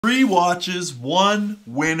3 watches, 1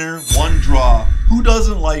 winner, 1 draw. Who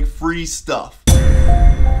doesn't like free stuff?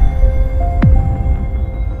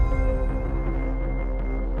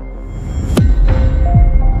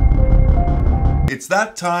 It's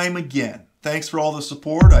that time again. Thanks for all the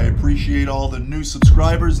support. I appreciate all the new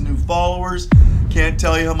subscribers, new followers. Can't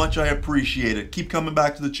tell you how much I appreciate it. Keep coming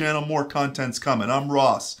back to the channel. More content's coming. I'm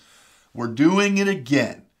Ross. We're doing it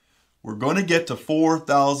again. We're going to get to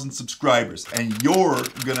 4,000 subscribers, and you're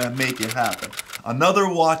going to make it happen.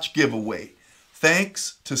 Another watch giveaway.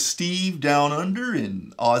 Thanks to Steve down under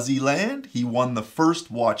in Aussie land. He won the first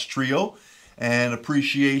watch trio, and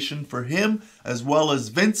appreciation for him, as well as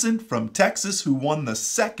Vincent from Texas, who won the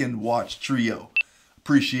second watch trio.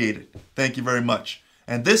 Appreciate it. Thank you very much.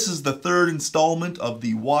 And this is the 3rd installment of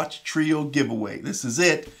the watch trio giveaway. This is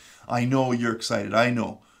it. I know you're excited. I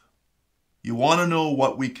know. You want to know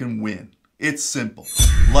what we can win. It's simple.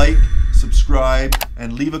 Like, subscribe,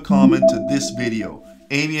 and leave a comment to this video.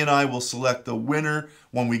 Amy and I will select the winner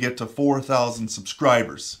when we get to 4,000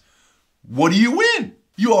 subscribers. What do you win?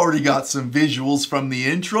 You already got some visuals from the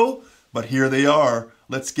intro, but here they are.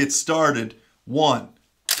 Let's get started. 1.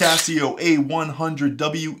 Casio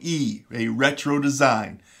A100we, a retro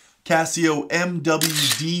design. Casio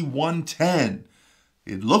MWD110.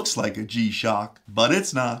 It looks like a G-Shock, but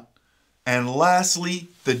it's not. And lastly,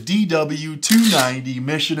 the DW290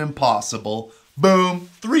 Mission Impossible.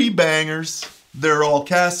 Boom, 3 bangers. They're all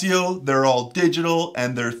Casio, they're all digital,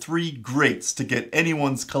 and they're 3 greats to get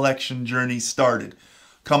anyone's collection journey started.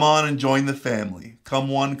 Come on and join the family. Come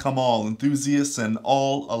one, come all, enthusiasts and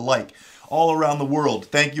all alike, all around the world.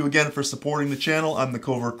 Thank you again for supporting the channel. I'm the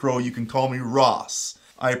Covert Crow. You can call me Ross.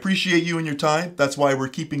 I appreciate you and your time. That's why we're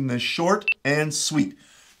keeping this short and sweet.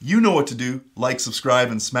 You know what to do. Like, subscribe,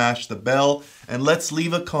 and smash the bell. And let's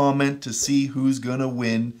leave a comment to see who's gonna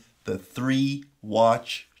win the 3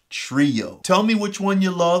 watch trio. Tell me which one you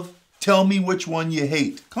love. Tell me which one you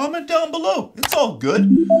hate. Comment down below. It's all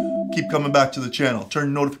good. Keep coming back to the channel.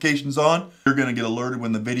 Turn notifications on. You're gonna get alerted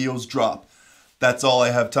when the videos drop. That's all I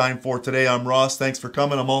have time for today. I'm Ross. Thanks for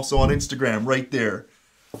coming. I'm also on Instagram right there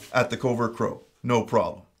at the Covert Crow. No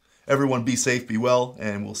problem. Everyone be safe, be well,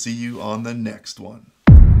 and we'll see you on the next one.